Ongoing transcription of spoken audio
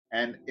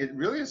And it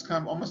really has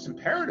come almost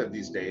imperative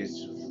these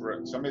days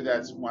for somebody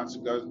that wants to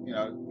go,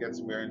 get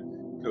somewhere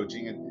in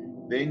coaching,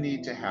 and they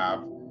need to have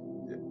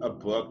a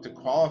book to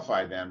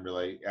qualify them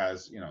really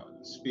as,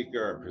 a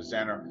speaker or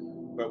presenter.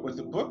 But what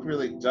the book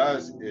really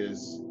does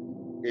is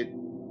it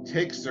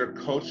takes their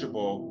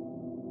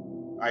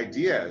coachable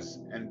ideas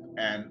and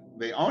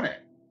they own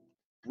it,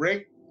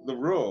 break the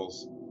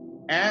rules,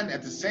 and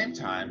at the same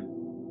time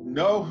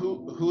know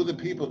who the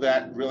people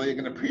that really are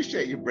going to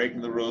appreciate you breaking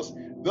the rules.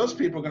 Those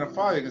people are going to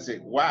follow you and say,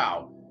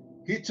 wow,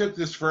 he took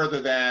this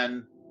further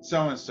than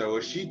so and so,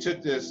 or she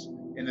took this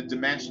in a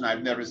dimension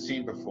I've never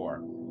seen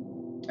before.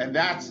 And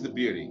that's the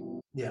beauty.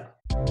 Yeah.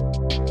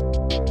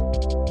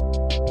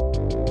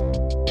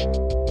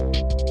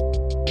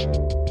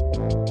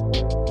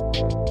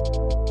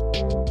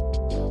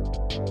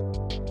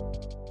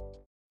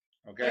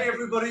 Okay. Hey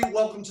everybody,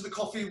 welcome to the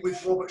Coffee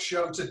with Robert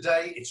show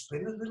today. It's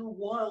been a little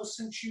while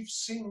since you've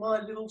seen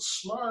my little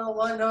smile,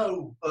 I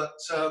know, but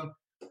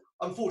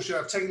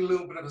unfortunately I've taken a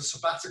little bit of a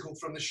sabbatical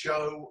from the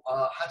show.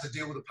 Had to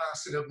deal with the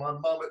passing of my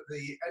mum at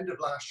the end of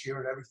last year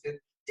and everything.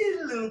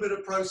 Did a little bit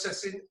of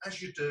processing,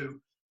 as you do,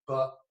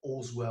 but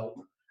all's well.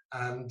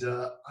 And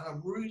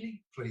I'm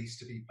really pleased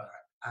to be back.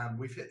 And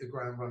we've hit the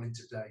ground running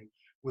today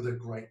with a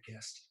great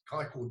guest, a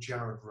guy called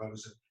Jared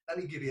Rosen. Let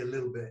me give you a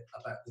little bit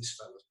about this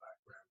fella's background.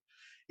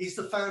 He's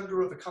the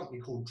founder of a company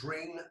called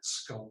Dream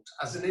Sculpt.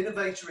 As an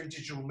innovator in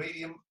digital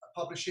medium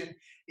publishing,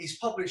 he's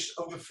published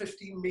over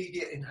 50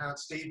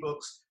 media-enhanced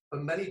ebooks for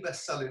many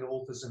best-selling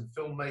authors and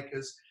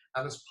filmmakers,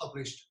 and has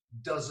published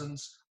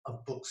dozens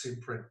of books in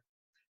print.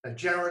 Now,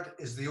 Jared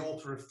is the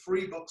author of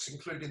 3 books,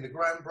 including the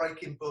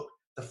groundbreaking book,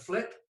 The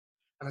Flip,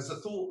 and as a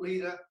thought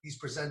leader, he's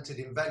presented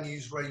in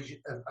venues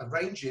ranging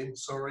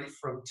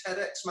from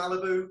TEDx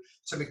Malibu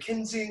to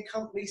McKinsey &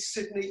 Company,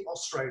 Sydney,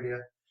 Australia.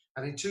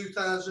 And in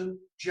 2000,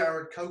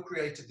 Jared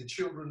co-created the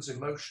Children's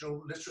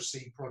Emotional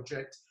Literacy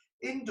Project,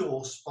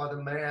 endorsed by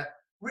the Mayor,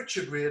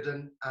 Richard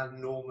Riordan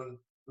and Norman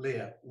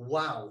Lear.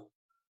 Wow.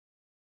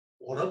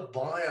 What a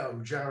bio,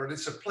 Jared.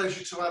 It's a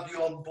pleasure to have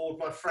you on board,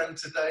 my friend,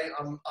 today.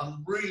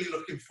 I'm really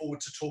looking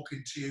forward to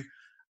talking to you.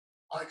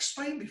 I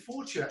explained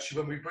before to you, actually,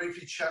 when we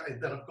briefly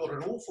chatted, that I've got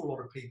an awful lot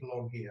of people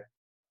on here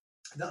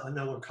that I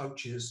know are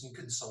coaches and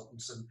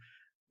consultants and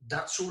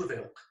that sort of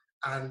ilk,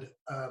 and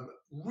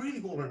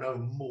really want to know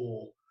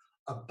more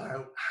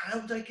about how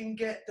they can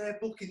get their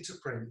book into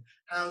print,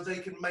 how they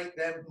can make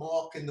their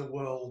mark in the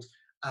world,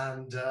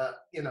 and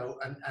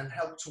and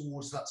help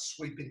towards that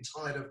sweeping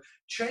tide of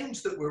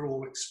change that we're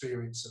all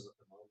experiencing at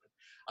the moment.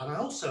 And I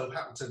also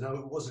happen to know,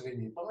 it wasn't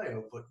in your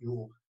bio, but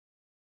you're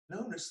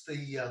known as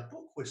the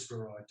book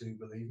whisperer, I do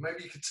believe.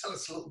 Maybe you could tell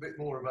us a little bit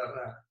more about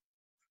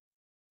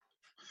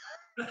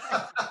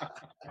that.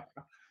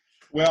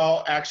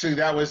 Well, actually,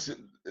 that was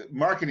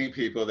marketing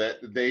people that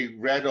they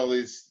read all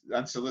these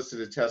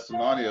unsolicited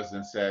testimonials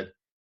and said,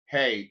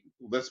 hey,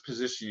 let's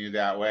position you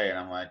that way. And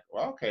I'm like,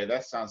 well, okay,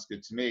 that sounds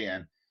good to me.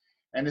 And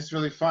it's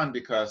really fun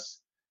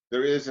because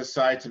there is a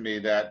side to me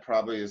that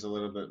probably is a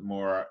little bit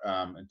more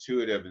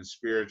intuitive and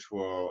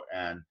spiritual,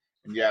 and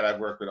yet I've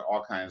worked with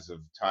all kinds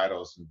of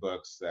titles and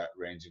books that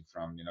ranging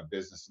from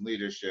business and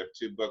leadership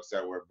to books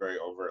that were very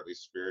overtly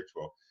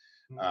spiritual.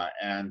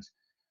 And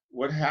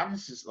what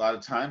happens is a lot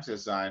of times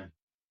is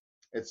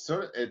it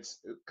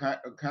kind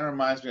of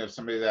reminds me of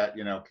somebody that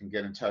can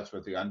get in touch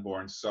with the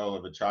unborn soul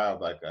of a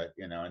child like that,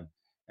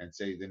 and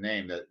say the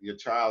name that your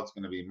child's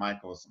going to be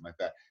Michael or something like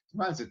that.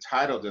 Sometimes the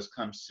title just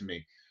comes to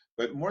me,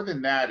 but more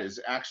than that is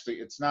actually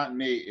it's not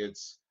me.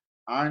 It's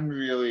I'm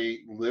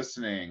really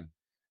listening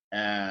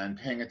and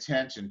paying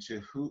attention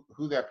to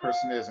who that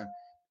person is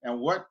and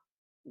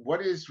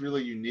what is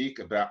really unique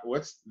about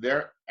what's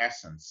their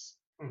essence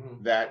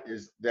that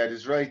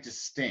is really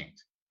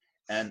distinct,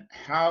 and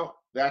how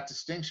that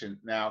distinction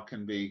now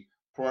can be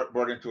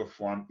brought into a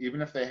form, even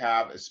if they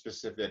have a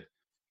specific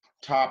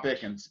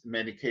topic. In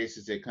many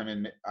cases they come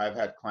in, I've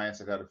had clients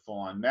that had a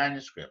full-on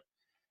manuscript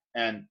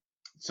and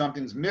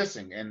something's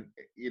missing, and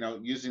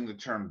using the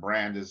term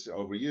brand is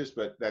overused,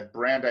 but that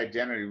brand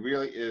identity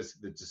really is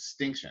the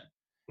distinction.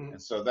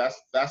 And so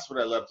that's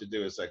what I love to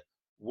do, is like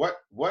what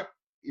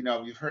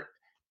you've heard,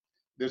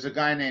 there's a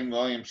guy named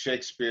William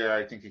Shakespeare,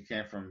 I think he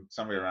came from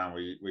somewhere around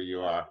where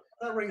you are.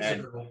 That rings a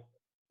bell.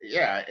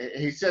 Yeah,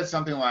 he said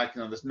something like,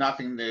 there's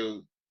nothing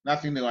new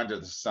under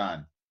the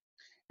sun.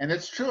 And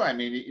it's true. I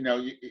mean,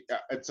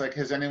 it's like,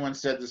 has anyone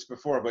said this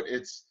before? But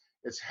it's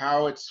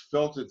how it's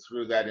filtered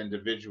through that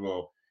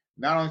individual,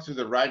 not only through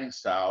the writing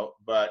style,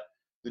 but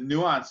the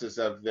nuances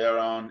of their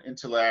own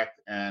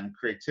intellect and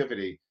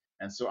creativity.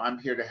 And so I'm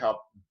here to help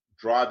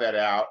draw that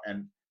out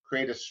and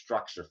create a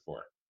structure for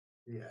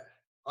it. Yeah,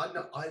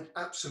 I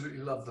absolutely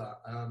love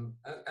that.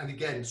 And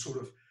again, sort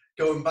of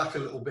going back a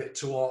little bit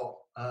to our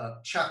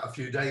chat a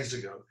few days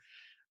ago,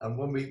 and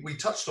when we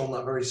touched on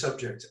that very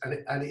subject, and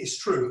it is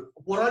true.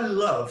 What I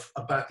love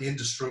about the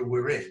industry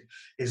we're in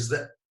is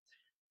that,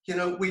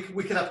 we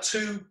could have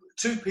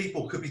two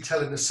people could be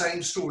telling the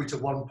same story to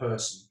one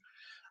person,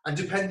 and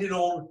depending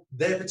on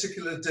their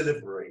particular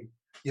delivery,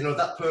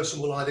 that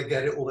person will either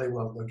get it or they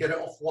won't. They'll get it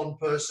off one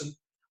person,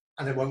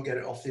 and they won't get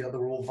it off the other,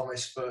 or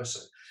vice versa.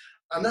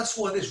 And that's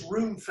why there's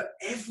room for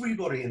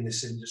everybody in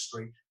this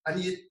industry. And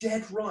you're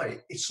dead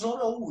right. It's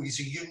not always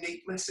a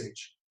unique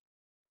message,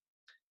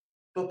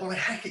 but by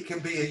heck, it can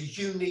be a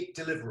unique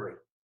delivery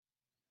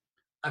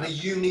and a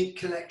unique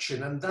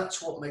connection. And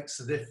that's what makes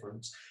the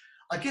difference.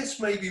 I guess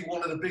maybe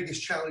one of the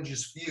biggest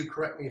challenges for you,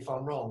 correct me if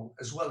I'm wrong,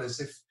 as well, is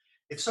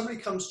if somebody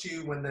comes to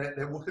you when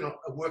they're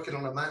working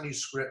on a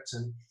manuscript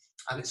and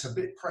it's a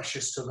bit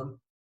precious to them,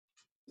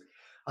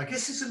 I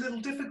guess it's a little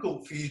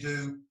difficult for you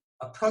to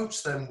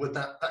approach them with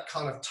that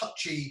kind of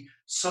touchy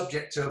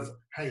subject of,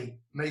 hey,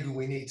 maybe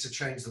we need to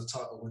change the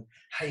title, and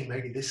hey,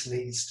 maybe this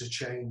needs to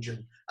change,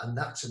 and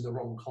that's in the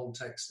wrong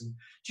context. And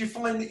do you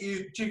find that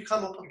do you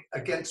come up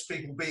against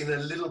people being a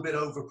little bit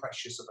over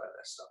precious about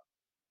their stuff?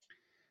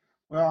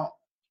 Well,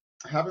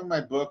 having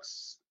my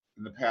books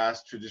in the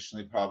past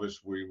traditionally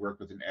published where you work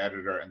with an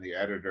editor, and the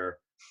editor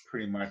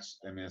pretty much,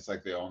 I mean, it's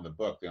like they own the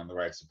book, they own the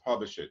rights to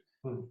publish it.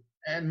 Hmm.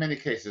 And in many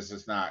cases,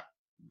 it's not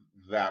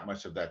that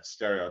much of that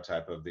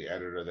stereotype of the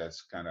editor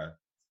that's kind of,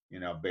 you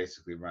know,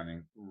 basically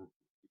running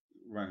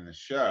the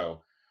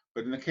show.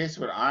 But in the case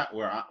of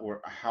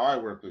how I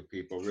work with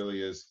people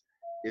really is,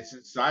 it's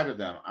inside of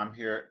them. I'm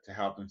here to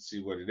help them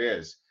see what it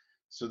is.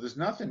 So there's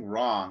nothing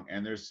wrong,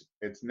 and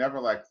it's never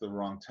like the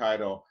wrong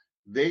title.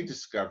 They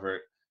discover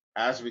it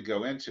as we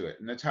go into it,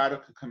 and the title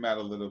could come out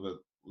a little bit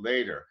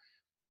later.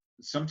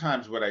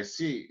 Sometimes what I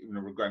see, you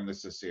know, regarding,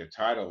 let's just say, a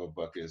title of a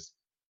book, is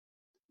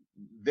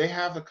they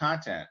have the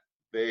content.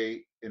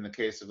 They, in the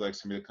case of like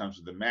somebody that comes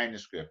with the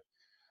manuscript,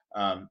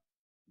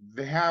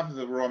 they have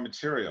the raw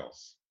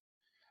materials,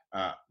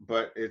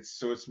 but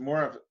it's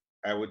more of,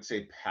 I would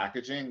say,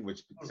 packaging,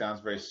 which sounds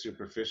very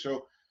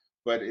superficial,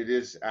 but it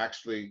is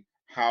actually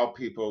how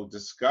people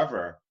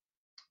discover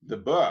the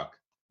book.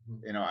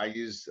 You know, I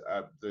use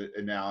the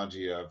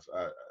analogy of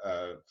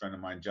a friend of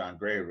mine, John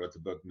Gray, who wrote the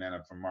book Men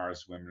Are From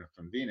Mars, Women Are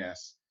From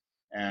Venus.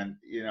 And,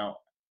 you know,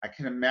 I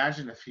can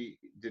imagine if he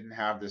didn't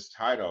have this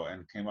title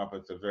and came up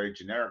with a very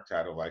generic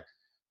title like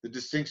The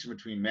Distinction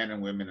Between Men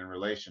and Women in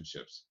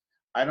Relationships,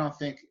 I don't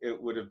think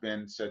it would have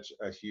been such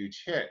a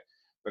huge hit.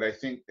 But I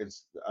think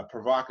it's a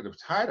provocative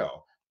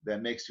title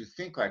that makes you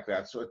think like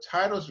that. So a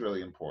title is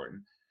really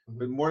important.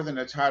 But more than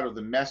a title,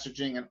 the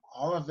messaging and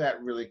all of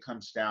that really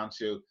comes down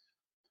to,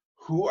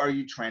 who are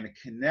you trying to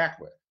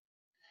connect with?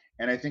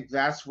 And I think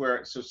that's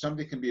where, so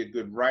somebody can be a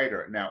good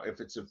writer. Now,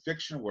 if it's a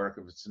fiction work,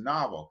 if it's a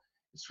novel,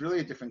 it's really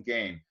a different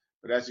game.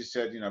 But as you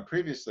said, you know,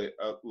 previously,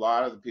 a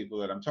lot of the people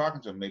that I'm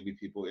talking to, maybe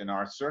people in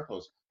our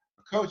circles,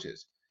 are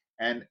coaches.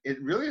 And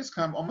it really has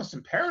come almost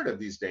imperative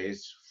these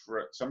days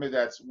for somebody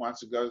that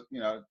wants to go,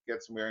 you know,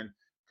 get somewhere in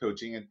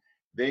coaching, and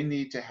they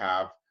need to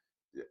have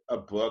a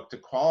book to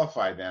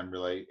qualify them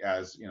really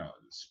as, you know,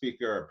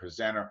 speaker or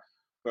presenter.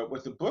 But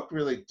what the book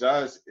really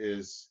does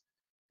is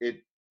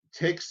it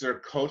takes their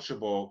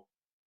coachable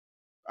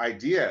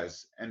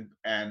ideas and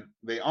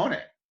they own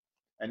it.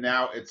 And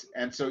now it's,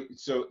 and so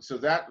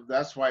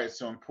that's why it's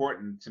so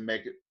important to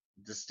make it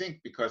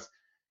distinct, because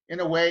in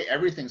a way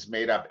everything's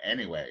made up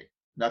anyway.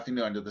 Nothing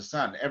new under the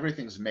sun.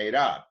 Everything's made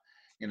up,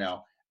 you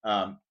know.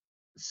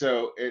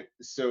 So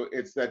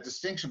it's that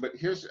distinction. But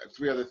here's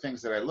three other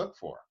things that I look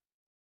for.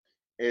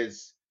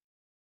 Is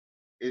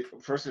it,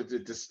 first, is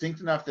it distinct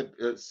enough that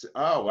it's,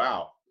 oh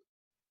wow,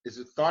 is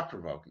it thought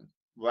provoking?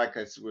 Like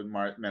I said with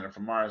Men Are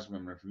From Mars,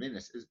 Women Are From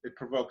Venus, it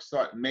provokes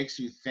thought. It makes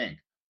you think,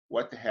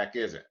 what the heck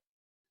is it?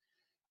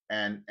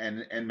 And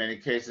in many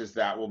cases,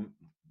 that will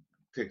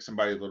take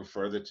somebody a little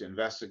further to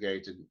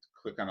investigate, to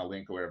click on a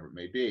link or whatever it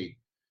may be.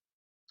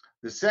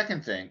 The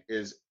second thing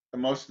is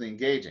emotionally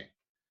engaging.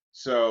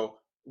 So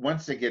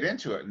once they get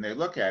into it and they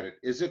look at it,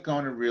 is it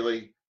going to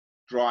really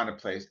draw into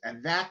place?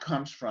 And that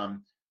comes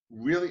from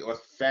really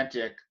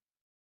authentic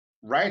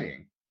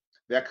writing.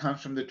 That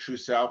comes from the true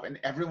self, and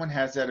everyone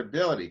has that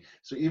ability.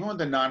 So even with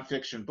the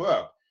nonfiction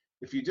book,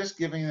 if you're just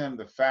giving them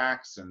the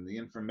facts and the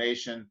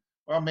information,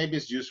 well, maybe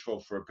it's useful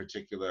for a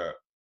particular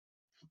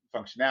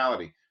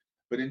functionality.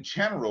 But in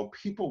general,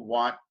 people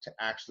want to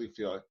actually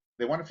feel,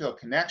 they want to feel a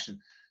connection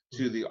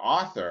to the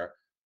author.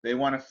 They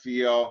want to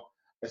feel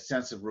a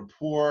sense of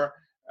rapport,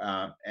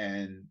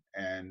 and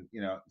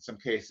you know, in some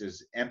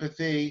cases,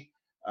 empathy.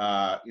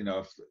 You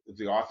know, if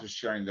the author's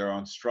sharing their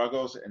own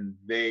struggles and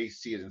they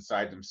see it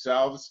inside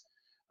themselves.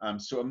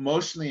 So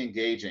emotionally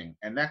engaging,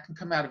 and that can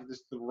come out of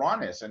the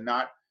rawness, and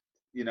not,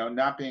 you know,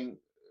 not being,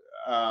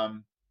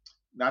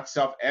 not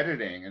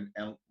self-editing,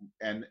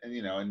 and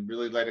you know, and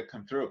really let it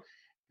come through.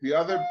 The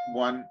other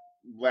one,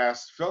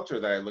 last filter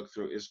that I look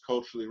through, is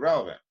culturally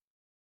relevant.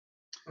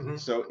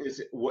 So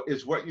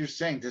is what you're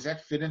saying, does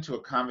that fit into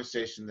a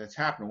conversation that's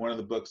happening? One of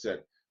the books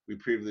that we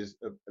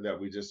previously that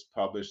we just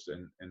published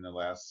in the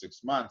last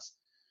 6 months,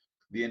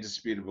 The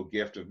Indisputable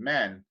Gift of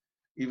Men,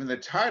 even the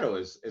title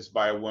is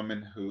by a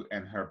woman who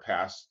in her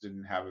past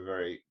didn't have a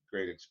very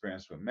great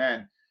experience with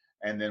men,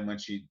 and then when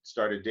she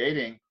started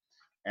dating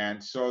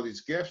and saw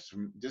these gifts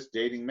from just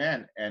dating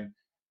men,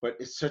 but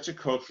it's such a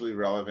culturally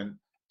relevant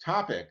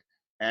topic,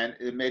 and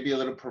it may be a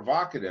little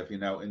provocative, you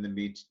know, in the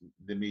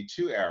Me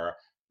Too era.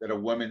 that a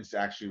woman's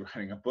actually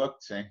writing a book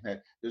saying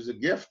that there's a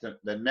gift,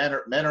 that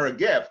men are a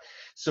gift.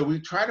 So we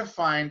try to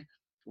find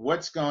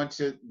what's going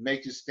to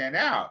make you stand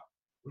out.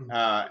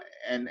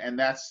 And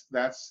that's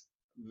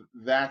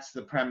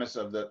the premise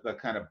of the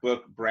kind of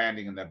book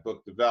branding and that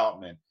book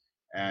development.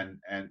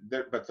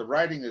 But the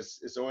writing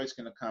is always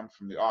going to come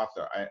from the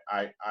author.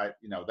 I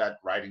that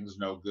writing's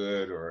no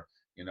good, or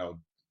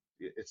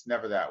it's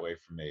never that way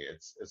for me.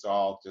 It's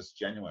all just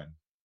genuine,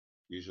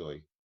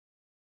 usually.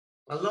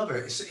 I love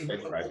it.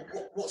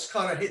 What's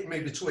kind of hit me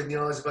between the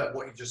eyes about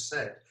what you just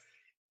said,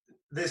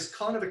 there's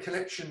kind of a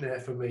connection there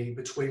for me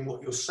between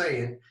what you're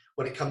saying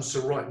when it comes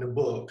to writing a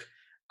book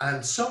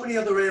and so many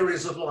other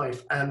areas of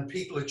life and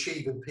people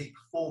achieving peak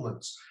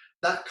performance.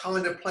 That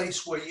kind of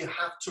place where you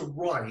have to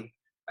write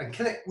and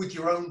connect with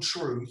your own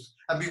truth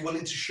and be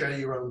willing to share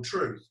your own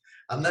truth.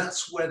 And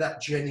that's where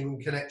that genuine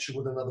connection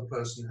with another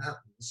person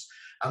happens.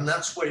 And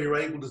that's where you're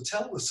able to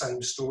tell the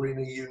same story in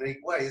a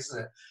unique way, isn't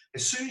it?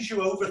 As soon as you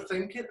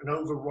overthink it and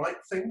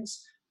overwrite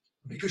things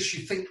because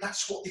you think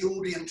that's what the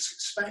audience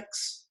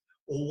expects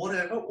or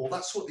whatever, or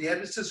that's what the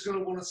editor's going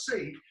to want to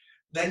see,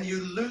 then you're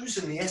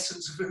losing the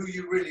essence of who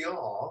you really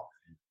are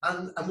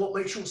and what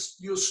makes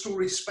your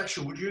story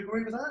special. Would you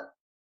agree with that?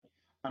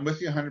 I'm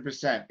with you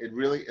 100%.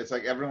 It's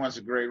like everyone's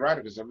a great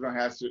writer because everyone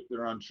has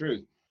their own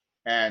truth,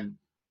 and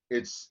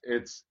it's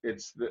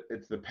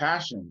the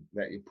passion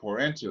that you pour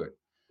into it,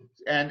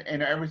 and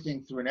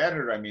everything through an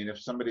editor. I mean, if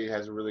somebody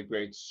has a really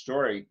great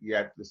story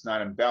yet it's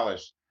not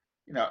embellished,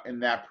 in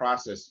that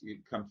process you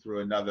come through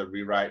another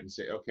rewrite and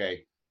say,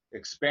 okay,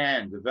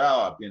 expand,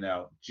 develop,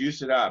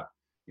 juice it up,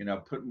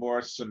 put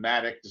more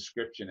somatic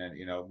description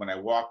in. When I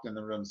walked in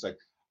the room, it's like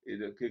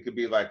it could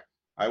be like,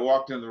 I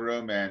walked in the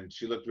room and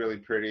she looked really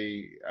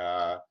pretty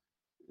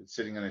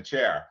sitting in a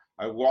chair.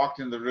 I walked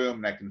in the room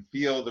and I can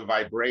feel the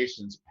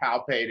vibrations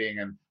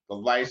palpating and the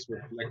lights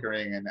were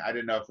flickering, and I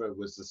didn't know if it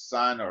was the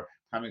sun or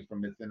coming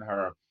from within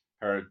her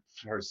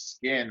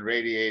skin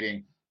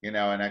radiating, and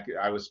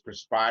I was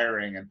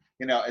perspiring, and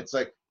it's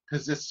like,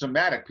 because it's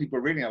somatic, people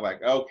reading it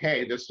like,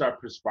 okay, they'll start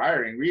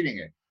perspiring reading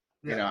it.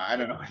 I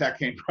don't know where that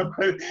came from,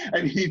 but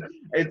I mean,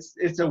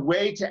 it's a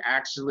way to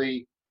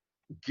actually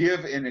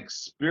give an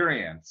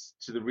experience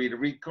to the reader,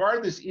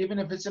 regardless, even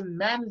if it's a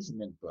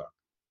management book.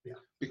 Yeah.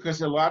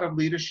 Because a lot of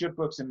leadership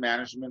books and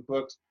management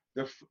books,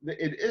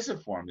 it is a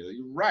formula.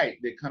 You're right.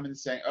 They come in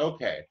saying,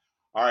 okay,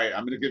 all right,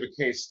 I'm going to give a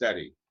case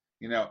study.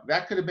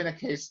 That could have been a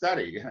case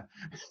study.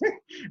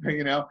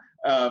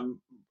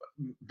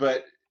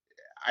 But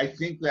I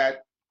think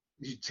that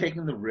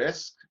taking the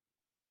risk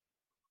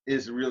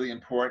is really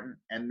important,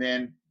 and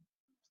then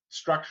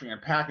structuring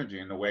and packaging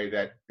in a way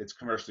that it's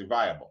commercially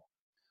viable.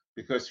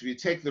 Because if you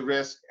take the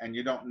risk and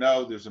you don't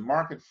know there's a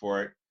market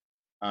for it,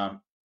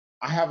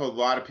 I have a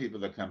lot of people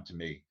that come to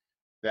me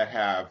that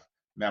have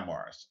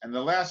memoirs. And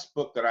the last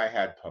book that I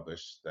had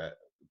published, that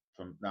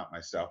from not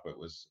myself, but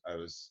I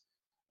was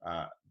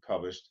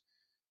published,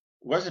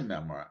 was a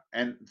memoir.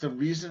 And the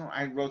reason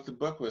I wrote the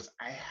book was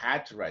I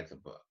had to write the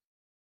book.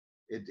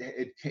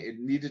 It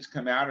needed to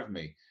come out of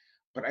me,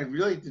 but I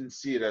really didn't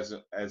see it as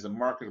a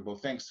marketable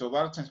thing. So a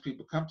lot of times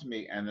people come to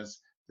me and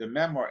the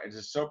memoir, it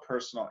is so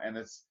personal, and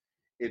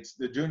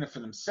they're doing it for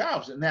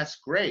themselves, and that's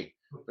great.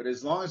 But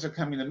as long as they're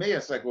coming to me,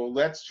 it's like, well,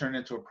 let's turn it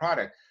into a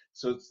product.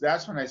 So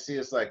that's when I see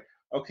it's like,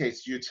 okay,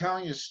 so you're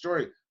telling your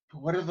story,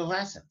 but what are the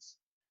lessons?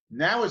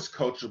 Now it's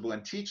coachable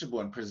and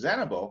teachable and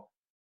presentable,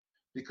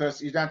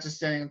 because you're not just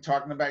standing and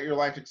talking about your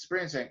life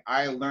experience, saying,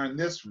 I learned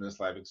this from this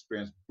life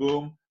experience.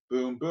 Boom,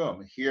 boom,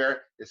 boom.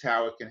 Here is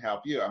how it can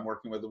help you. I'm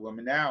working with a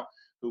woman now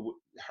who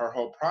her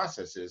whole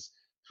process is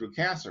through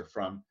cancer,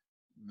 from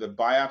the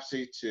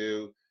biopsy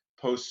to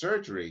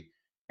post-surgery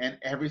and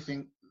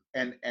everything.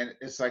 And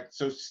it's like,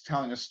 so it's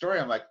telling a story.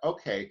 I'm like,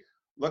 okay,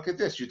 look at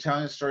this. You're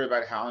telling a story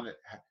about how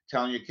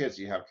telling your kids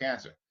you have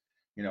cancer,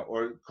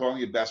 or calling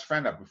your best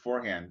friend up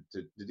beforehand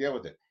to deal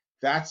with it.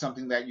 That's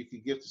something that you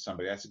can give to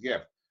somebody. That's a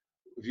gift.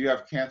 If you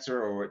have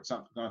cancer or it's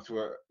going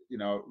through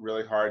a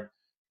really hard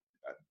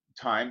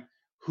time,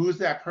 who's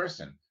that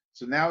person?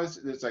 So now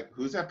it's like,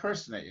 who's that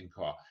person that you can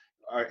call?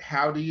 Or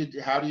how do you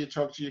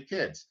talk to your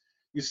kids?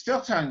 You're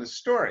still telling the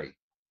story.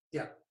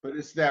 Yeah. But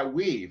it's that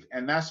weave,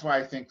 and that's why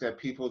I think that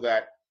people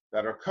that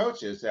are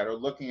coaches that are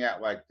looking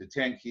at like the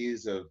 10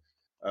 keys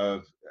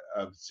of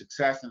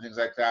success and things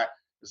like that,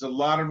 there's a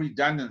lot of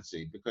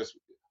redundancy because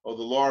the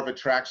law of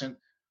attraction,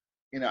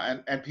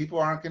 and people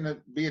aren't going to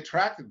be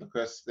attracted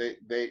because they.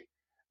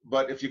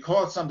 But if you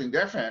call it something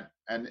different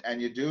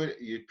and you do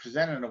it, you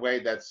present it in a way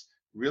that's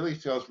really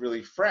feels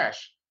really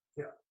fresh.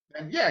 Yeah.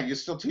 And yeah, you're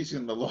still teaching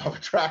them the law of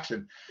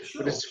attraction,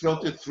 Sure. but it's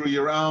filtered through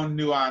your own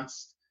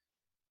nuanced,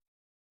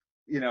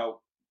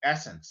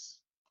 essence.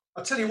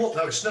 I'll tell you what,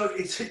 though,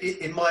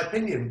 in my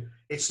opinion,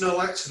 it's no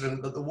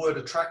accident that the word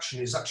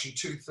attraction is actually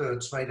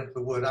 2/3 made up of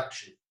the word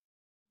action.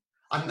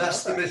 And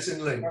that's the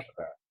missing link.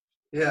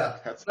 Yeah,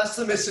 that's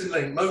the missing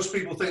link. Most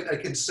people think they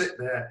can sit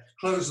there,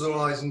 close their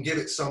eyes and give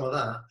it some of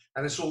that,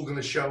 and it's all going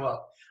to show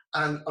up.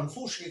 And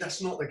unfortunately,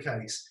 that's not the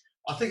case.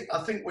 I think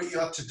what you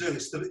have to do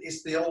is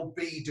the old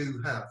be,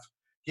 do, have.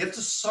 You have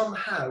to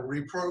somehow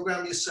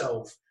reprogram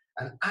yourself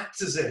and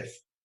act as if,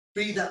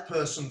 be that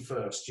person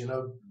first, you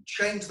know,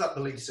 change that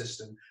belief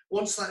system.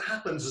 Once that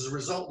happens, as a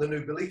result of the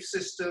new belief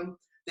system,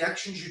 the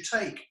actions you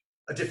take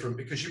are different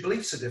because your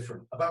beliefs are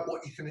different about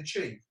what you can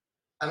achieve.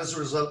 And as a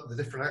result of the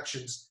different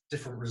actions,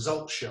 different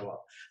results show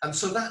up. And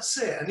so that's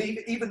it. And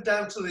even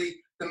down to the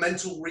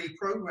mental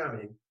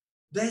reprogramming,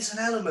 there's an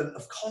element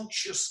of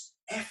conscious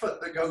effort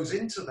that goes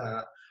into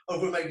that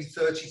over maybe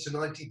 30 to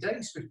 90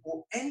 days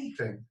before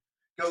anything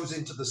goes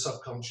into the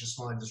subconscious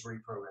mind as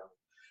reprogramming.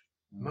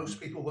 Most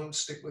people won't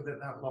stick with it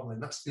that long,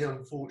 and that's the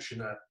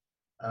unfortunate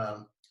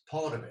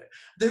part of it.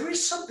 There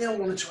is something I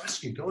wanted to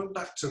ask you, going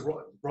back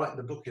to writing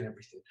the book and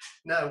everything.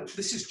 Now,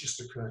 this has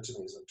just occurred to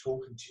me as I'm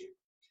talking to you.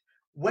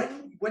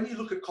 When you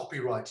look at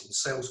copywriting,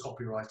 sales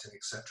copywriting,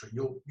 etc.,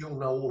 you'll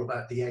know all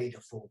about the AIDA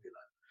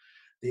formula: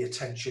 the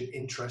attention,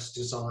 interest,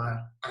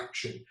 desire,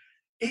 action.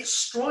 It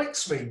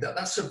strikes me that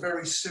that's a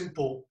very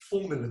simple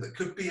formula that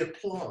could be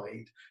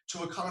applied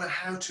to a kind of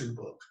how-to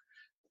book,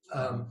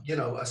 you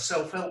know, a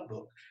self-help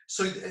book.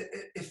 So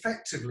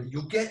effectively,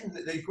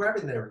 they're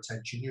grabbing their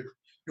attention,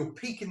 you're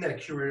piquing their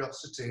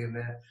curiosity and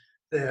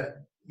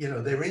their you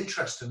know, their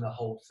interest in the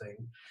whole thing.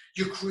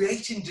 You're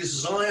creating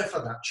desire for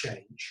that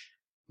change,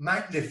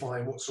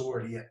 magnifying what's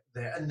already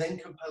there, and then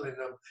compelling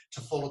them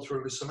to follow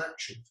through with some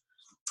action.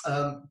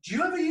 Do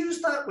you ever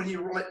use that when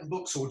you're writing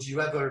books, or do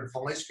you ever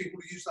advise people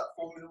to use that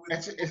formula?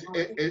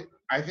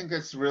 I think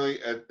that's really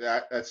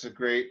that's a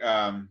great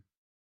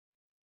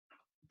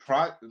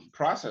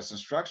process and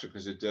structure,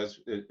 because it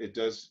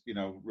does you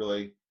know,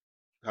 really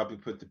help you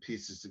put the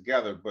pieces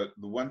together. But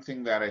the one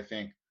thing that I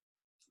think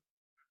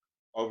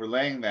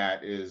overlaying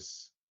that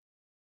is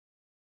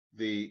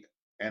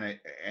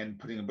and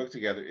putting a book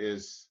together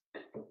is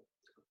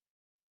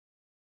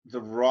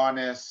the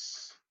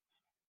rawness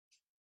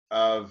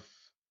of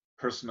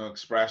personal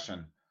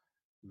expression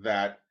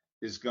that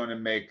is going to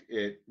make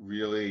it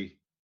really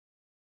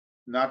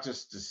not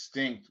just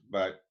distinct,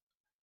 but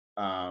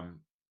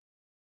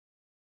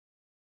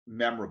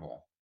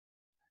memorable.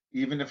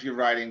 Even if you're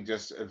writing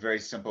just a very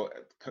simple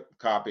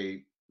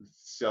copy,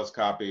 sales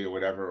copy or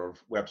whatever, or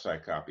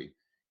website copy,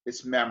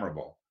 it's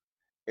memorable.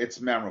 It's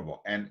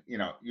memorable. And you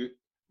know,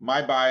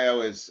 my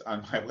bio is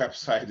on my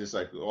website is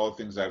like all the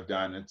things I've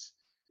done. It's,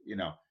 you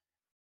know,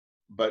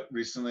 but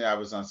recently I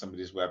was on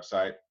somebody's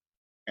website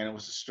and it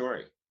was a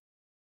story.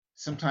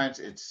 Sometimes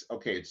it's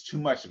okay, it's too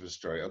much of a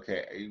story.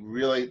 Okay,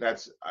 really,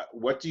 that's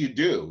what do you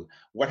do?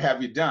 What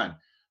have you done?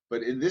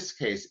 But in this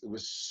case, it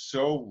was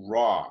so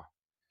raw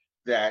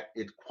that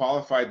it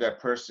qualified that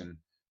person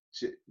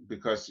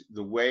because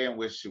the way in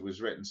which it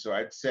was written. So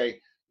I'd say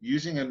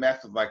using a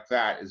method like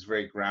that is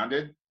very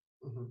grounded.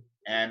 Mm-hmm.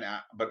 And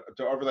but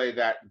to overlay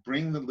that,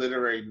 bring the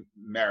literary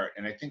merit.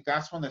 And I think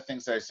that's one of the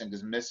things that I think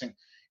is missing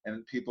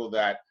in people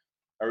that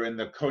are in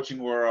the coaching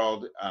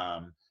world,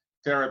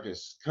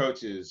 therapists,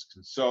 coaches,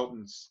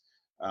 consultants,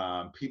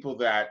 people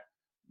that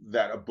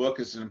a book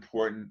is an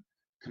important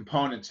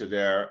component to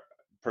their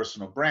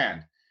personal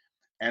brand.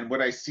 And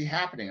what I see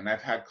happening, and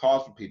I've had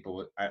calls from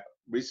people,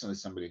 recently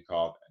somebody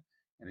called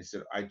and he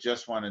said, I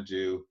just want to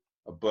do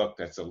a book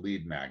that's a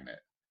lead magnet.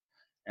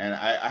 And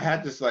I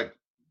had this like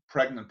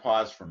pregnant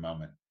pause for a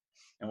moment.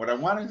 And what I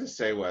wanted to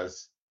say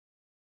was,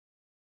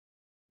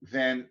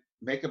 then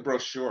make a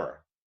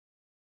brochure.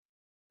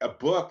 A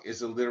book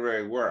is a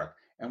literary work,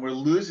 and we're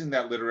losing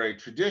that literary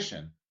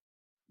tradition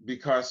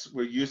because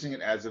we're using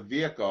it as a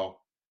vehicle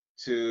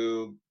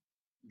to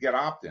get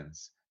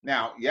opt-ins.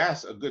 Now,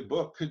 yes, a good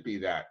book could be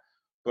that,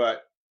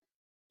 but,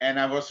 and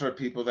I've also heard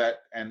people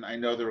that, and I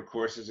know there are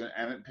courses,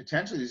 and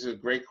potentially these are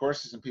great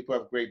courses and people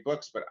have great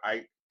books, but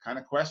I kind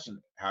of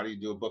question, how do you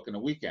do a book in a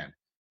weekend?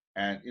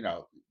 And, you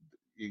know,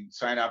 you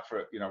sign up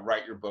for, you know,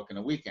 write your book in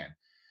a weekend.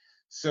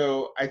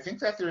 So I think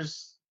that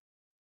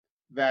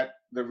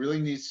there really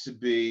needs to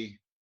be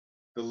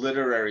the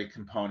literary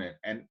component,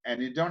 and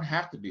you don't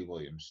have to be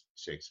William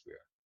Shakespeare.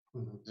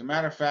 Mm-hmm. As a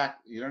matter of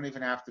fact, you don't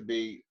even have to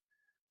be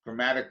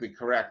grammatically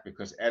correct,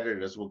 because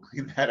editors will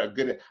clean that up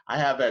good. I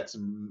have had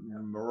some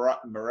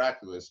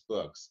miraculous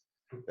books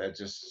that are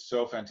just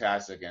so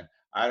fantastic, and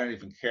I don't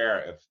even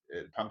care if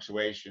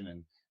punctuation,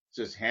 and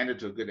just hand it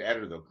to a good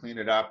editor, they'll clean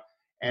it up,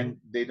 and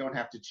they don't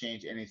have to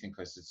change anything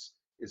because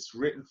it's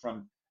written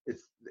from,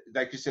 it's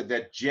like you said,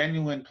 that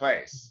genuine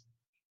place.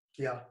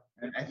 Yeah.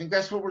 And I think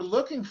that's what we're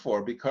looking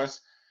for,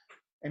 because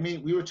I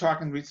mean, we were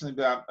talking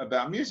recently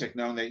about music,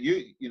 knowing that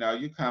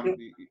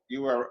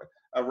you are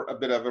a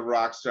bit of a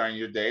rock star in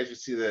your days. We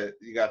see that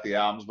you got the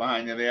albums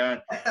behind you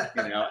there,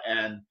 you know,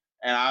 and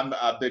I'm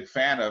a big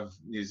fan of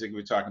music.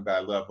 We're talking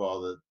about, I love all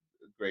the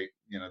great,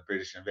 you know,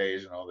 British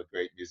Invasion, all the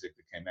great music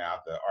that came out,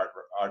 the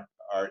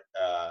art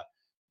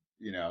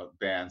you know,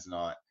 bands and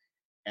all that,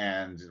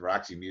 and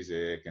Roxy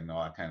Music and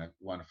all that kind of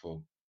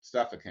wonderful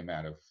stuff that came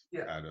out of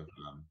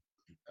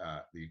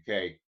the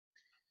UK.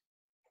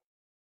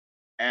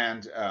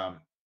 And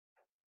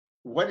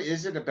what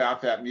is it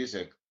about that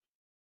music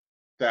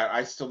that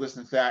I still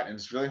listen to that, and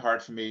it's really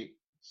hard for me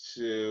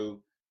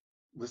to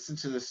listen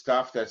to the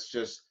stuff that's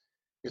just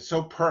it's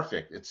so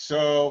perfect. It's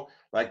so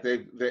like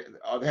they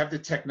have the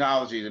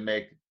technology to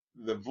make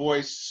the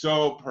voice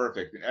so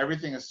perfect, and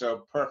everything is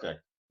so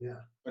perfect. Yeah.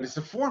 But it's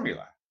a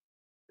formula,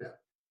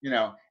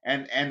 Yeah.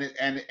 and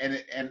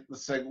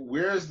it's like,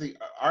 where's the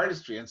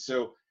artistry? And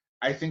so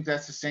I think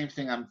that's the same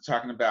thing I'm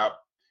talking about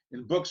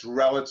in books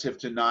relative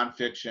to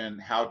nonfiction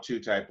how-to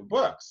type of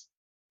books.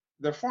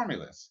 They're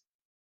formulas,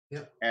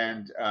 Yeah.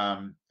 and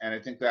I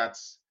think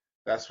that's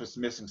what's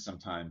missing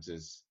sometimes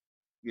is,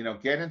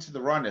 get into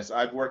the rawness.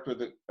 I've worked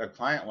with a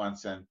client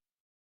once, and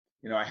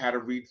I had to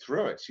read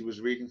through it. She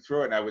was reading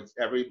through it, and I would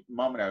every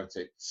moment I would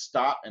say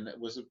stop, and it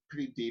was a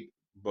pretty deep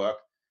book.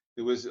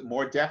 There was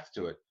more depth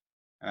to it,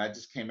 and I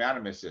just came out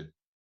of it and said,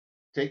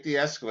 take the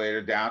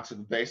escalator down to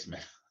the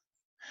basement.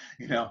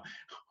 you know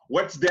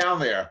what's down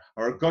there,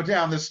 or go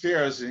down the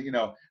stairs, and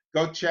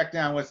go check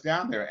down what's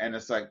down there. And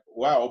it's like,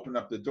 wow, open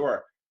up the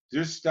door.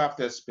 There's stuff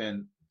that's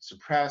been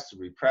suppressed,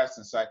 repressed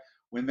inside.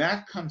 When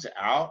that comes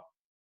out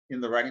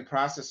in the writing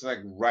process, like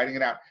writing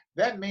it out,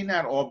 that may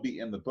not all be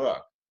in the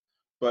book,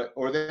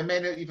 or they may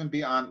not even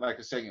be on, like I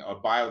was saying, a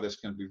bio that's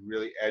going to be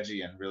really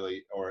edgy and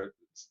really, or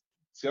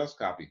sales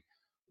copy.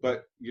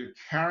 But you're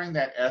carrying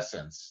that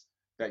essence,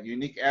 that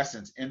unique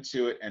essence,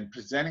 into it and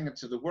presenting it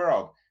to the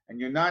world. And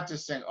you're not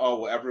just saying,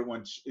 oh,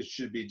 well, it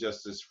should be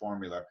just this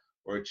formula,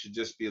 or it should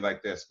just be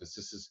like this because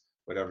this is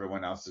what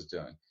everyone else is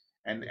doing.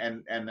 And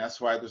that's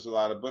why there's a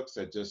lot of books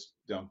that just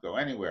don't go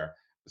anywhere.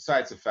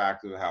 Besides the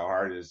fact of how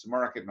hard it is to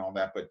market and all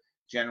that, but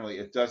generally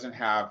it just doesn't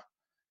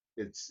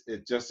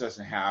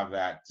have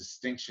that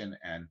distinction,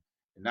 and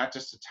not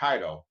just the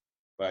title,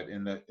 but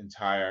in the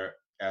entire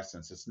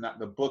essence. It's not,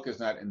 the book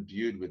is not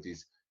imbued with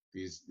these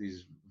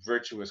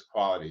virtuous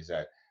qualities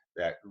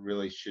that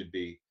really should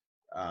be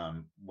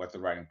what the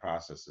writing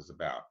process is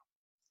about.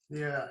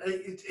 Yeah,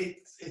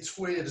 it's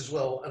weird as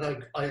well,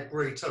 and I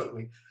agree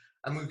totally.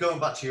 And we're going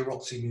back to your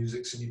Roxy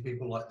Musics and your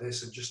people like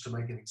this, and just to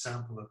make an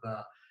example of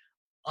that,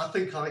 I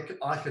think I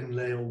can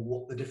nail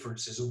what the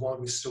difference is and why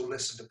we still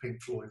listen to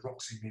Pink Floyd,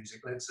 Roxy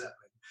Music, Led Zeppelin,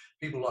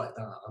 people like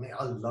that. I mean,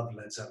 I love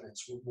Led Zeppelin.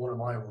 It's one of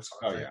my all-time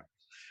Oh favorites. yeah, of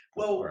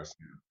Well, course.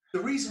 Yeah. the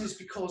reason is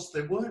because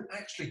they weren't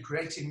actually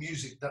creating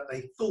music that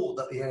they thought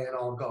that the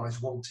A&R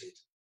guys wanted.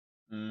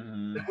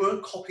 Mm-hmm. They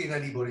weren't copying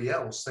anybody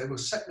else. They were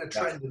setting a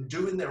Yeah. trend and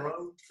doing their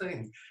own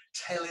thing,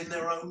 telling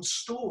their own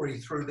story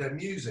through their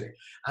music.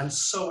 And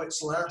so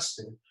it's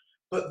lasted.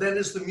 But then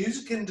as the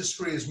music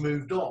industry has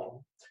moved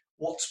on,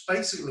 what's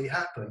basically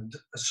happened,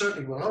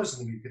 certainly when I was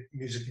in the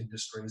music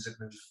industry as it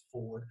moved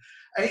forward,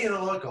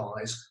 A&R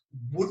guys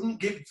wouldn't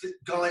give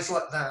guys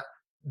like that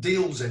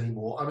deals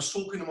anymore. I was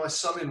talking to my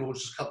son-in-law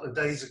just a couple of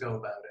days ago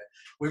about it.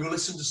 We were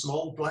listening to some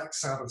old Black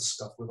Sabbath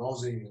stuff with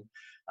Ozzy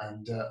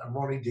and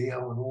Ronnie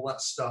Dio and all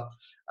that stuff.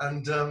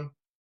 And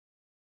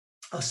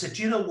I said,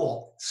 you know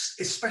what?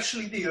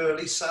 Especially the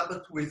early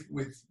Sabbath with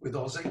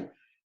Ozzy,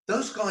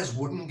 those guys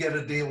wouldn't get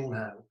a deal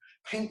now.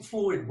 Pink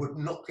Floyd would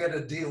not get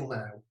a deal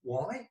now.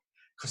 Why?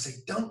 Because they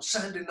don't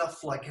sound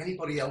enough like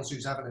anybody else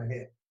who's having a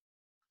hit.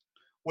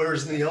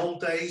 Whereas in the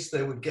old days,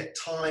 they would get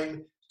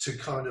time to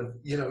kind of,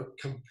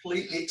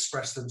 completely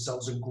express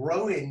themselves and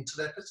grow into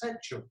their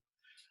potential.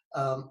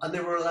 And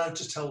they were allowed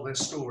to tell their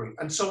story.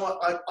 And so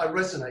I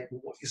resonate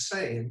with what you're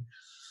saying.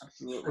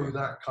 Absolutely. Through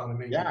that kind of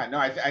medium. Yeah, no,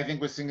 I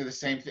think we're seeing the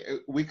same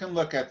thing. We can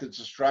look at the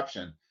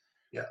disruption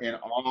in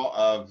all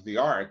of the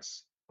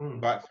arts,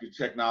 but through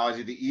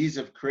technology, the ease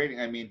of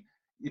creating. I mean,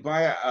 you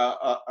buy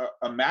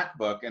a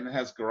MacBook and it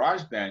has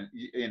GarageBand.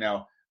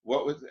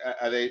 What was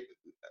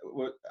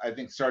I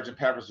think Sgt.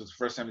 Pepper's was the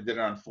first time he did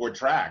it on 4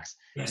 tracks.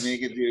 Yes. And then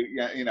you could do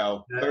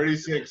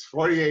 36,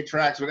 48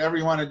 tracks, whatever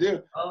you want to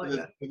do, for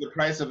the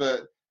price of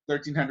a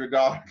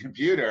 $1,300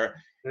 computer.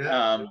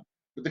 Yeah.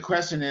 But the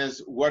question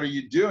is, what are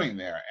you doing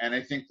there? And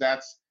I think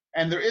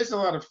and there is a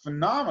lot of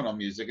phenomenal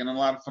music and a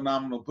lot of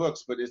phenomenal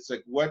books, but it's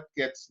like, what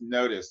gets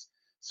noticed?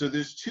 So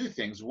there's 2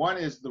 things. One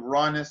is the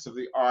rawness of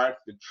the art,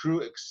 the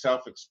true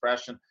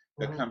self-expression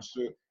that comes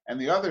through. And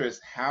the other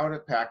is how to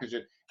package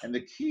it. And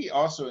the key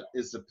also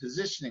is the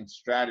positioning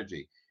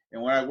strategy.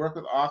 And when I work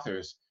with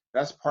authors,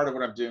 that's part of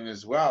what I'm doing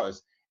as well.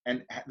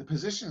 And the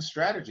positioning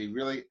strategy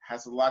really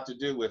has a lot to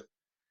do with,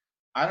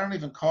 I don't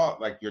even call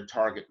it like your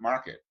target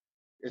market.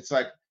 It's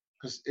like,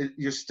 because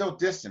you're still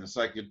distant. It's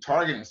like you're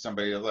targeting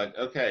somebody. Like,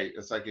 okay,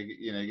 it's like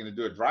you're going to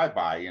do a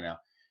drive-by. Yeah.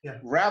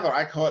 Rather,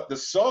 I call it the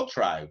soul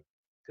tribe.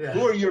 Yeah.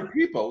 Who are your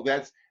people?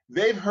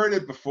 They've heard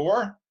it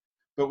before,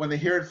 but when they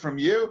hear it from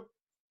you,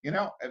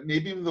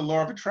 maybe even the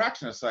law of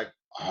attraction. It's like,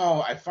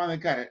 oh, I finally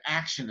got it.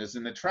 Action is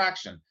an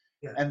attraction,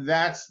 and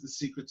that's the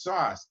secret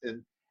sauce.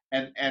 And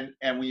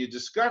when you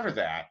discover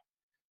that,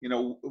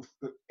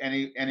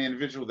 any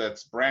individual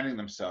that's branding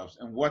themselves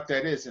and what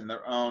that is in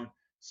their own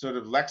sort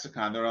of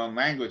lexicon, their own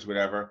language,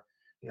 whatever,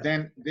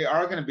 then they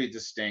are going to be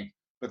distinct,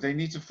 but they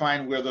need to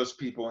find where those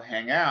people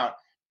hang out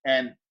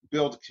and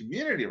build a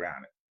community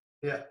around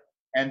it. Yeah.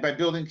 And by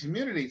building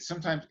community,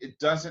 sometimes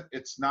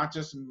it's not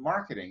just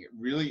marketing, it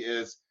really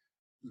is.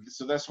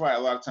 So that's why a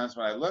lot of times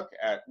when I look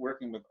at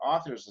working with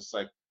authors, it's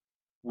like,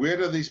 where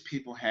do these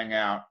people hang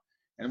out?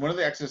 And one of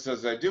the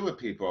exercises I do with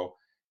people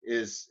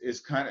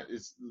is kind of,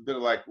 it's a bit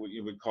like what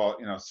you would call,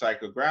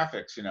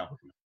 psychographics,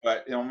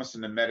 but almost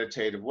in a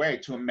meditative way,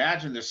 to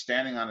imagine they're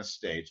standing on a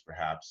stage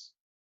perhaps,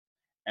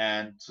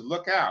 and to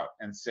look out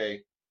and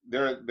say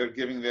they're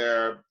giving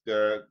their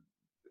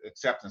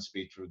acceptance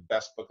speech for the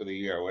best book of the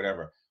year or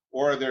whatever,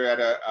 or they're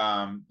at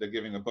they're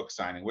giving a book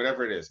signing,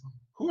 whatever it is.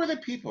 Who are the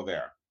people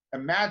there?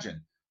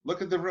 Imagine,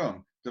 look at the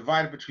room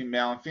divided between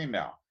male and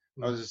female.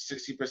 Oh, there's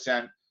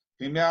 60%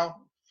 female,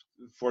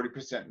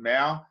 40%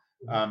 male.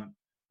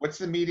 What's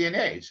the median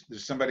age?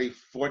 There's somebody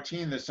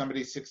 14, there's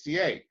somebody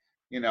 68.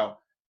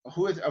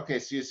 Who is, okay,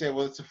 so you say,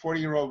 well, it's a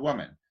 40-year-old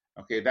woman.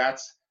 Okay,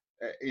 that's,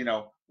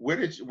 where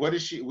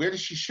does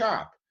she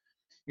shop?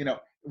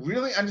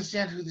 Really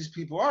understand who these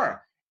people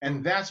are.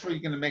 And that's where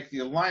you're going to make the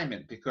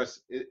alignment,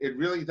 because it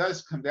really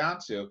does come down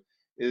to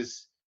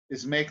is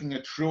making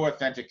a true,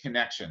 authentic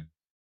connection.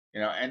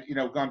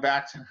 Going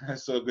back to,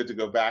 it's so good to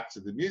go back to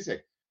the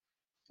music.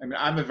 I mean,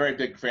 I'm a very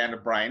big fan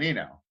of Brian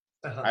Eno.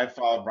 I've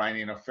followed Brian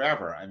Eno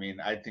forever. I mean,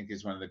 I think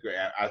he's one of the great,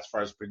 as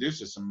far as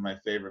producers, some of my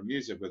favorite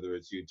music, whether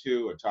it's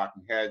U2 or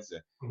Talking Heads,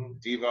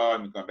 Devo, I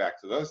mean, going back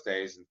to those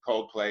days, and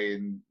Coldplay,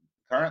 and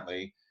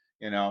currently,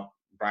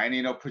 Brian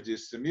Eno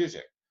produced the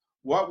music.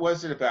 What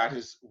was it about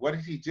what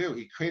did he do?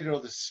 He created all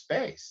this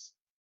space.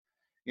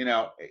 You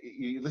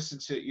listen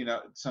to,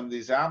 some of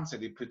these albums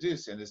that he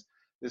produced, and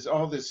there's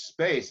all this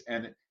space,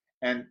 and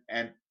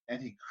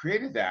he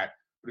created that.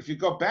 But if you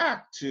go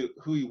back to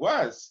who he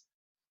was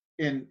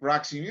in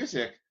Roxy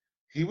Music,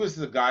 he was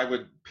the guy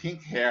with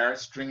pink hair,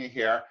 stringy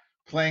hair,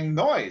 playing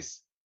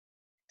noise,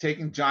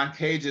 taking John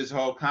Cage's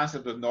whole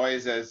concept of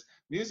noise as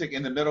music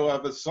in the middle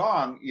of a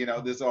song.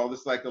 There's all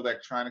this like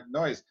electronic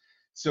noise.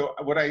 So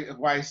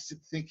why I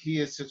think he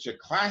is such a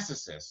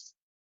classicist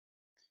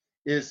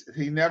is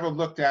he never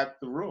looked at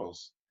the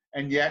rules.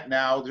 And yet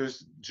now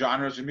there's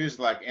genres of music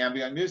like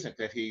ambient music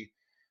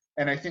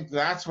and I think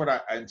that's what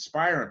I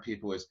inspire in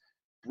people, is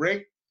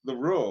break the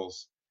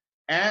rules,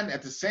 and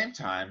at the same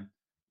time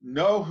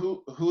know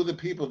who the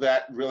people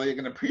that really are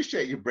going to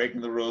appreciate you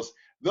breaking the rules.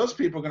 Those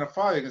people are going to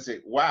follow you and say,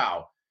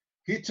 wow,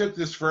 he took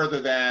this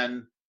further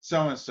than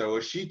so-and-so,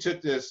 or she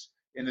took this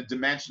in a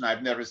dimension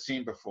I've never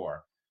seen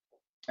before.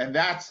 And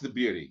that's the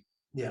beauty.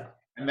 Yeah.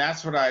 And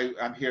that's what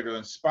I'm here to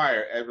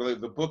inspire. Really,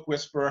 the book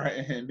whisperer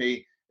in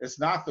me is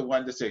not the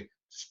one to say,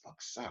 this book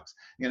sucks.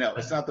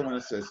 It's not the one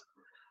that says,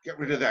 get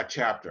rid of that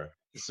chapter.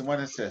 It's the one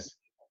that says,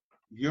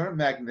 you're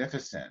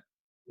magnificent.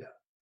 Yeah.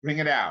 Bring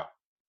it out.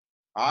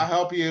 I'll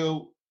help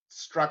you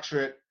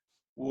structure it.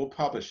 We'll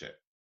publish it.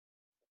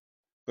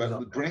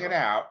 But bring it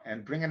out,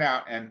 and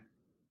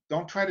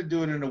don't try to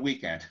do it in a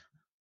weekend.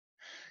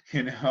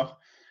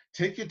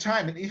 Take your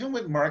time. And even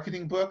with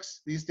marketing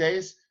books these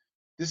days,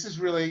 this is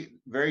really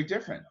very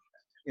different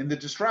in the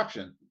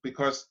disruption,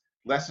 because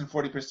less than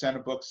 40%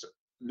 of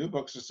new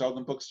books are sold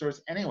in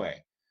bookstores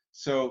anyway.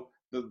 So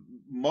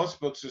most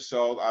books are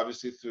sold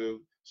obviously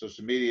through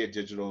social media,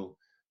 digital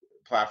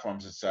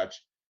platforms and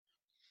such.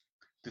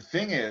 The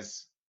thing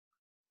is,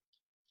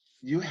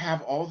 you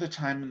have all the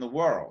time in the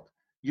world.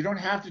 You don't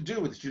have to do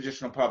with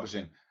traditional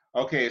publishing.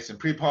 Okay, it's in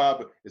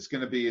pre-pub, it's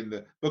going to be in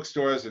the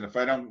bookstores, and if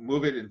I don't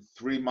move it in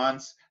 3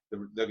 months,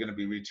 they're going to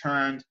be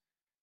returned.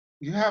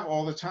 You have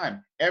all the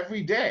time.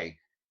 Every day,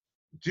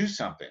 do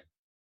something.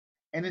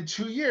 And in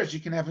 2 years, you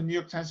can have a New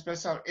York Times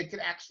bestseller. It could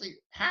actually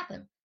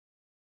happen.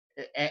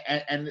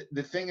 And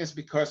the thing is,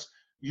 because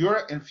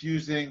you're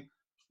infusing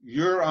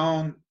your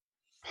own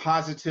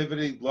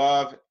positivity,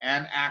 love,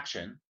 and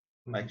action,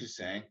 like you're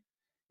saying,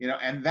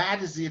 and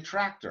that is the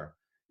attractor,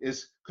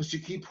 is because you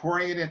keep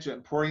pouring into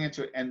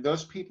it, and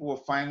those people will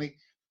finally,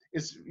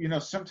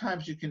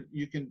 sometimes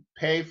you can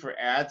pay for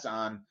ads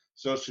on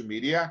social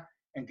media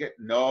and get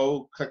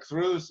no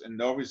click-throughs and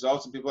no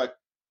results, and people are like,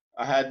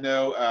 I had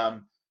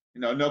no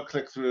no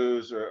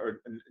click-throughs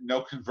or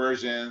no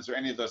conversions or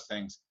any of those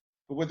things.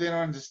 But what they don't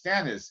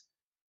understand is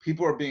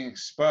people are being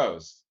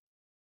exposed,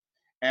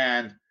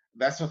 and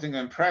that's the thing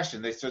of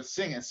impression. They start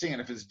seeing and seeing,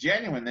 and if it's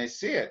genuine, they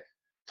see it.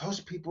 Those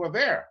people are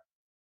there.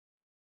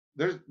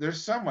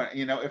 There's someone,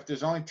 if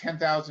there's only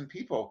 10,000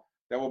 people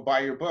that will buy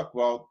your book,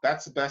 well,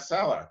 that's a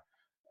bestseller.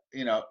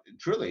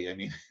 Truly, I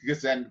mean,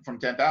 because then from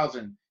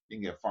 10,000, you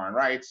can get foreign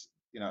rights,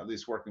 at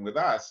least working with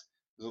us,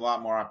 there's a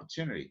lot more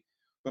opportunity.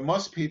 But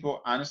most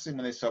people, honestly,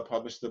 when they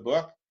self-publish the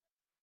book,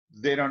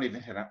 they don't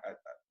even hit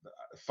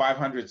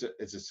 500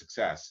 is a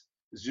success.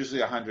 It's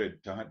usually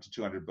 100 to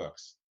 200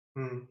 books.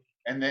 And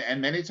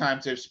many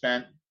times they've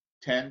spent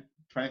 $10,000,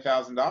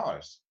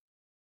 $20,000,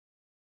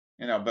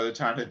 by the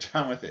time they're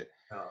done with it.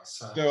 Oh,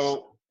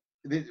 so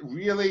it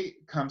really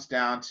comes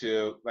down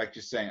to, like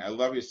you're saying, I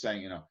love you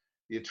saying,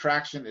 the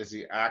attraction is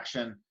the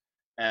action,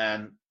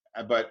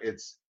 but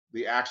it's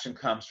the action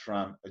comes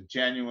from a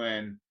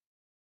genuine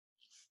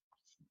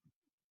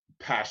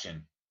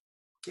passion.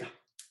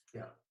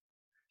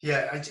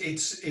 Yeah,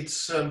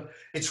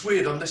 it's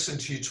weird. I'm listening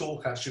to you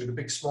talk actually with a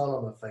big smile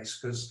on my face,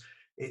 because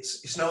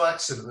it's no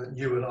accident that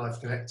you and I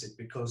have connected,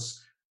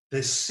 because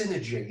there's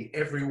synergy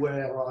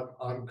everywhere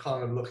I'm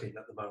kind of looking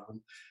at the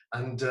moment.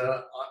 And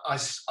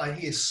I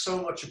hear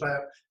so much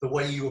about the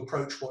way you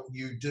approach what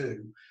you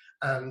do.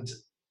 And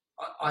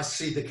I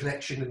see the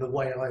connection in the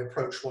way I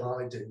approach what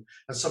I do.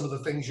 And some of the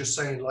things you're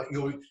saying, like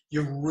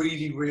you're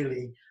really,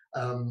 really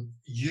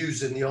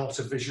using the art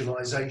of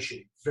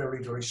visualization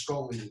very, very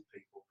strongly with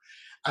people.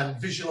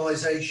 And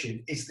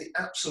visualization is the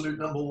absolute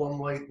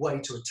 #1 way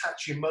to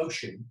attach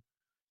emotion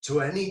to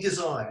any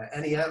desire,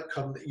 any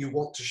outcome that you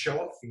want to show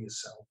up for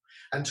yourself,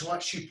 and to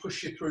actually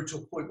push you through to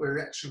a point where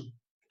you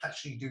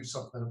actually do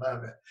something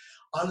about it.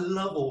 I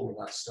love all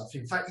of that stuff.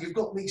 In fact, you've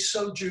got me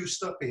so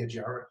juiced up here,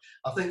 Jared.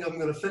 I think I'm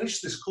going to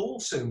finish this call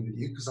soon with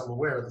you because I'm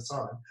aware of the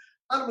time.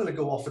 I'm going to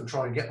go off and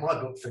try and get my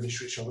book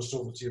finished, which I was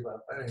talking to you about.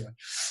 But anyway,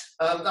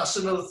 that's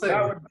another thing.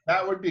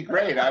 That would be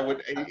great. I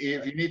would,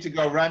 if you need to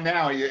go run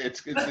now,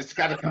 it's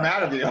got to come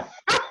out of you.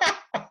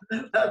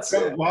 That's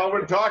it. While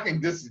we're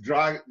talking, just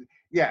draw.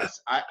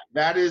 Yes,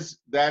 that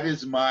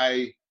is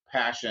my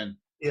passion,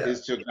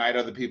 is to ignite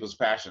other people's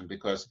passion,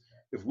 because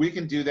if we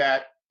can do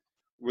that,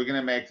 we're going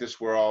to make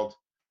this world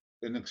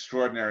an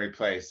extraordinary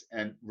place.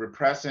 And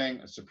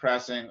repressing,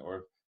 suppressing,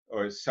 or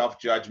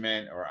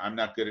self-judgment, or I'm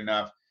not good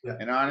enough. Yeah.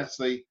 And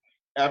honestly,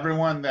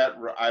 everyone that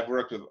I've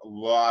worked with,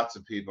 lots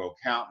of people,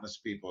 countless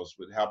people,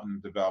 with helping them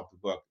develop the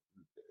book,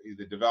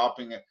 either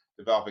developing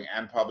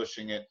and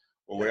publishing it,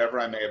 or whatever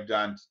I may have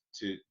done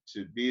to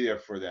be there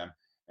for them.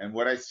 And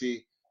what I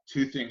see,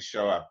 two things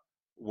show up.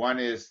 One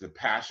is the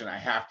passion. I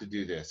have to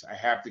do this. I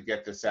have to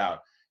get this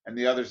out. And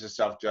the other is the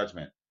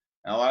self-judgment.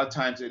 And a lot of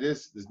times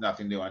there's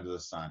nothing new under the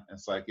sun.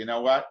 It's like, you know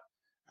what?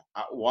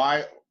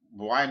 Why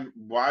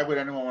would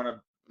anyone want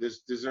to?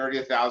 There's already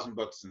 1,000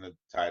 books in the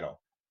title.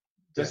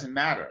 Doesn't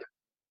matter.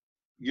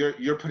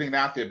 You're putting it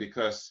out there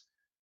because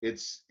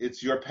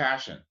it's your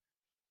passion,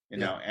 you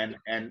know.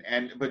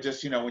 And but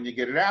just, you know, when you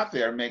get it out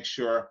there, make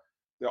sure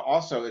that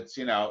also it's,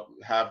 you know,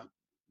 have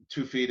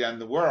 2 feet in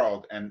the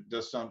world, and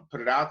just don't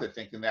put it out there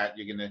thinking that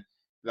you're gonna.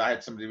 I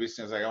had somebody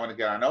recently was like, I want to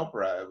get on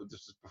Oprah.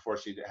 This was before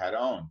she had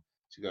OWN.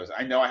 She goes,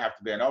 I know I have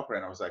to be on Oprah,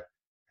 and I was like,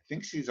 I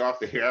think she's off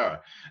the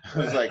air. I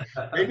was like,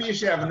 maybe you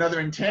should have another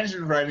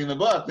intention of writing the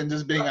book than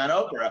just being on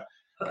Oprah.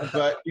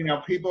 But, you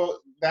know, people,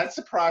 that's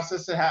the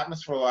process that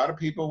happens for a lot of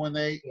people when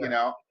they, you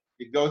know,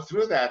 you go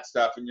through that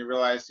stuff and you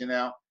realize, you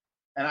know,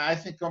 and I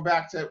think going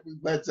back to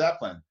Led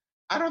Zeppelin,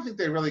 I don't think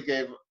they really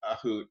gave a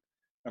hoot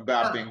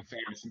about being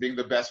famous and being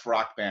the best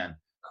rock band.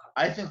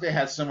 I think they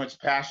had so much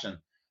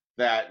passion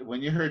that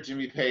when you heard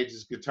Jimmy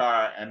Page's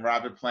guitar and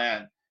Robert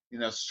Plant, you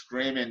know,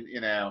 screaming, you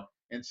know,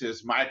 into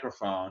his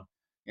microphone,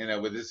 you know,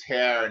 with his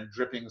hair and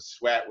dripping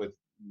sweat with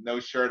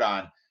no shirt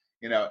on,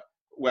 you know,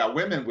 well,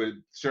 women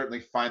would certainly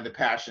find the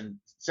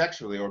passion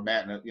sexually, or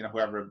men, you know,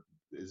 whoever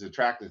is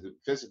attracted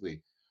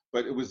physically,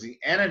 but it was the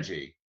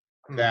energy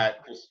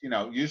that, you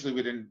know, usually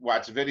we didn't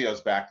watch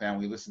videos back then.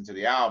 We listened to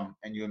the album,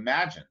 and you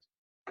imagined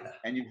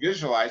and you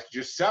visualized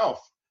yourself.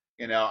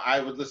 You know,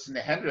 I would listen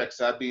to Hendrix.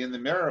 I'd be in the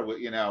mirror with,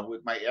 you know,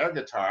 with my air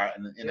guitar,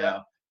 and, you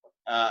know,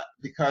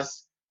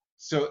 because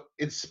so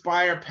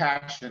inspire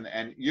passion,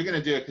 and you're going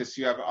to do it because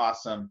you have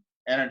awesome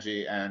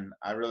energy. And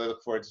I really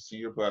look forward to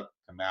seeing your book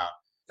come out.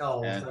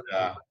 Oh, and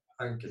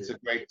thank you.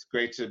 It's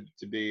great to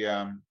be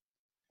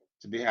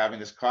having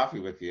this coffee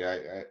with you.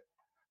 I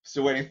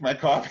still waiting for my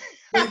coffee.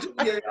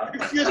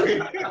 Excuse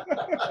me.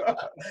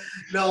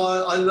 No,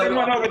 I love it.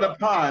 Went over the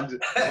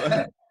pond.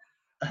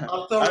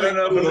 I don't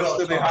know if it'll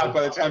still be hot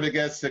by the time it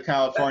gets to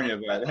California,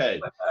 but hey.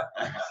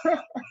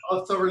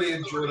 I've thoroughly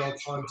enjoyed our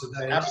time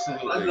today.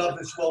 Absolutely. I love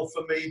as well,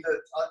 for me,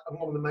 that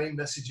one of the main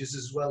messages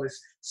as well is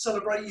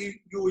celebrate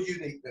your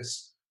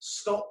uniqueness.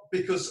 Stop,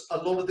 because a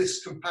lot of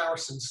this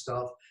comparison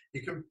stuff,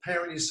 you're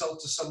comparing yourself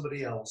to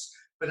somebody else.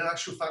 But in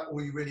actual fact,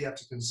 all you really have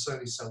to concern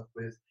yourself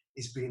with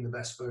is being the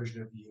best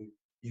version of you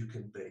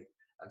can be.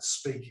 And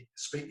speak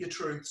your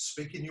truth,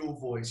 speak in your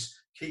voice,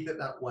 keep it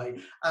that way.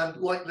 And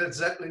like Led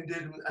Zeppelin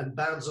did, and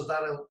bands of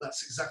that ilk,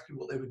 that's exactly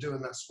what they were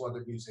doing. That's why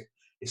the music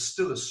is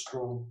still as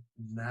strong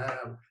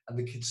now, and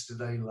the kids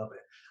today love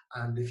it.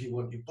 And if you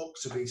want your book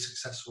to be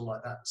successful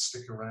like that,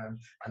 stick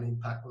around and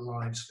impact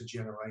lives for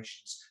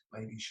generations,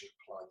 maybe you should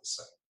apply the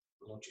same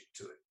logic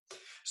to it.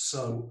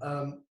 So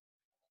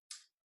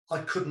I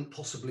couldn't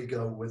possibly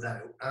go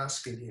without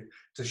asking you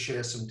to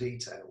share some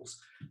details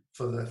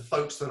for the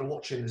folks that are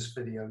watching this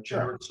video,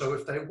 Jared. So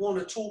if they want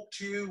to talk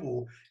to you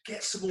or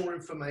get some more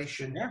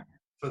information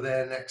for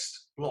their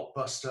next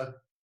blockbuster,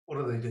 what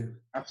do they do?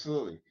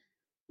 Absolutely.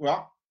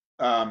 Well,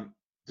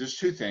 there's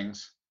 2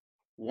 things.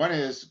 One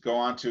is go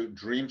on to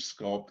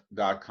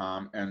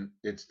dreamsculpt.com, and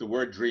it's the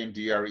word dream,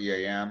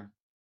 DREAM,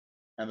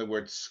 and the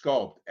word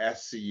sculpt,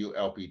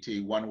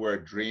 SCULPT, one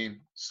word,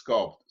 dream,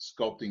 sculpt,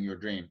 sculpting your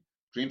dream.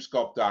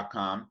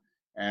 Dreamsculpt.com,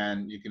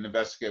 and you can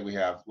investigate. We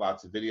have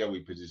lots of video.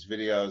 We produce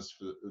videos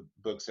for the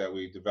books that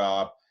we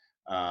develop.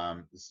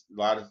 There's a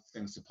lot of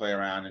things to play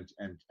around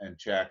and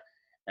check.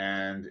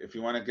 And if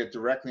you want to get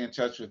directly in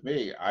touch with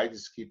me, I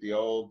just keep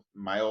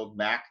my old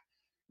Mac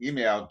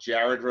email,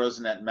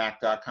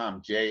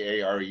 jaredrosen@mac.com,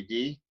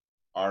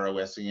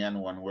 JaredRosen,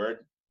 one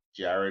word,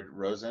 Jared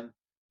Rosen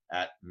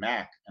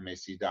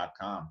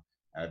mac.com.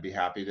 I'd be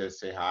happy to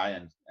say hi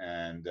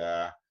and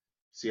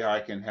see how I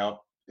can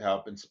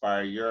help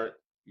inspire your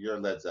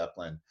Led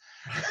Zeppelin,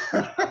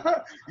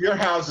 your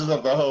houses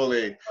of the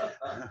holy.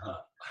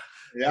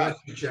 Yeah. Thank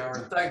you,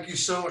 Jaron. Thank you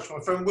so much, my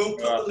friend. We'll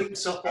put the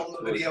links up on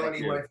the video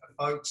anyway for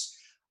folks.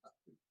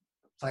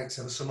 Thanks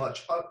ever so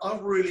much.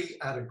 I've really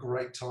had a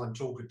great time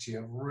talking to you.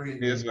 I've really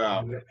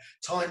enjoyed it.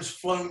 Time's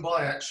flown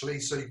by, actually,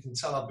 so you can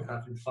tell I've been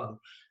having fun.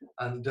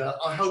 And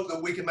I hope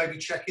that we can maybe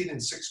check in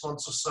 6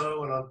 months or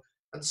so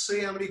and see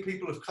how many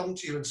people have come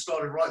to you and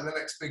started writing the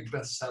next big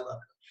bestseller.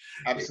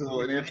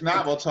 Absolutely. And if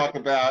not, we'll talk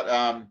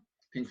about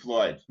Pink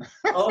Floyd.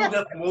 Oh,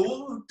 definitely.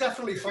 We'll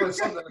definitely find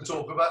something to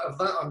talk about of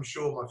that, I'm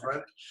sure, my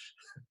friend.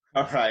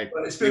 All right.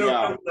 But it's been a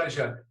real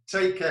pleasure.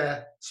 Take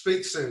care.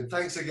 Speak soon.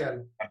 Thanks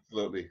again.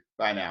 Absolutely.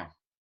 Bye now.